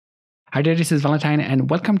Hi there, this is Valentine and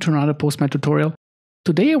welcome to another Postman tutorial.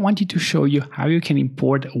 Today I wanted to show you how you can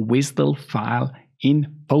import a WSDL file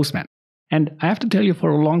in Postman. And I have to tell you, for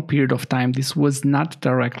a long period of time this was not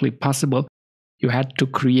directly possible. You had to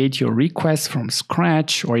create your requests from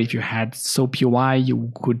scratch, or if you had SOAP UI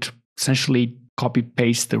you could essentially copy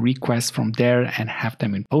paste the requests from there and have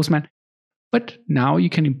them in Postman. But now you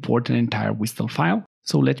can import an entire WSDL file.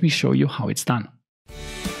 So let me show you how it's done.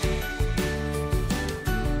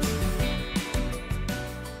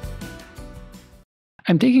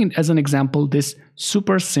 I'm taking as an example this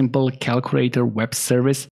super simple calculator web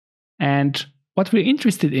service, and what we're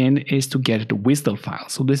interested in is to get the WSDL file.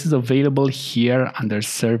 So this is available here under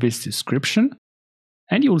service description,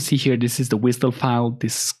 and you will see here this is the WSDL file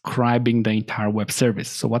describing the entire web service.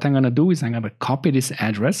 So what I'm going to do is I'm going to copy this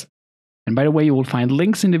address, and by the way you will find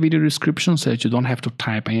links in the video description so that you don't have to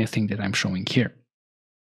type anything that I'm showing here.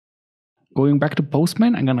 Going back to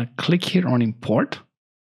Postman, I'm going to click here on import.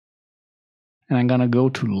 And I'm going to go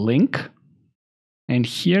to link, and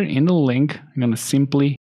here in the link I'm going to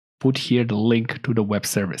simply put here the link to the web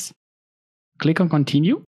service. Click on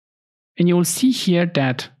continue, and you will see here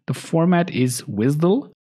that the format is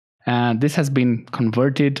WSDL, and this has been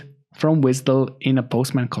converted from WSDL in a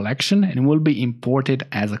Postman collection and will be imported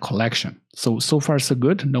as a collection. So far so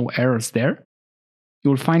good, no errors there.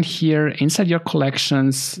 You will find here inside your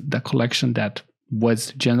collections the collection that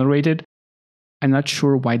was generated. I'm not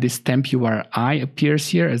sure why this temp URI appears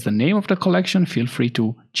here as the name of the collection. Feel free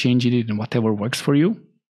to change it in whatever works for you.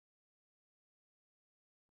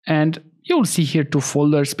 And you'll see here two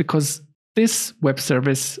folders because this web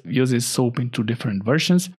service uses SOAP in two different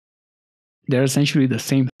versions. They're essentially the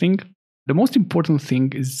same thing. The most important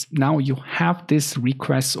thing is now you have this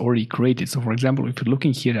request already created. So for example, if you're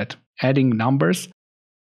looking here at adding numbers,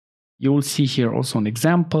 you will see here also an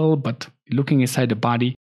example, but looking inside the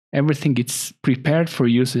body, everything is prepared for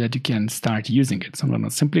you so that you can start using it. So I'm going to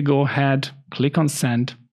simply go ahead, click on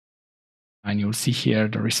send, and you'll see here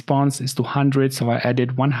the response is 200. So I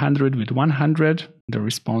added 100 with 100. The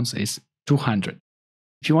response is 200.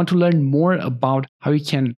 If you want to learn more about how you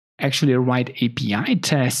can actually write API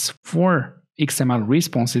tests for XML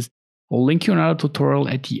responses, I'll link you another tutorial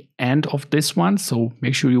at the end of this one. So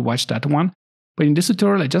make sure you watch that one. But in this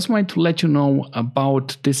tutorial, I just wanted to let you know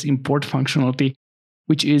about this import functionality,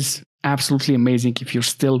 which is absolutely amazing if you're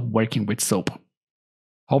still working with SOAP.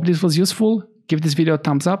 Hope this was useful. Give this video a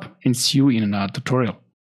thumbs up and see you in another tutorial.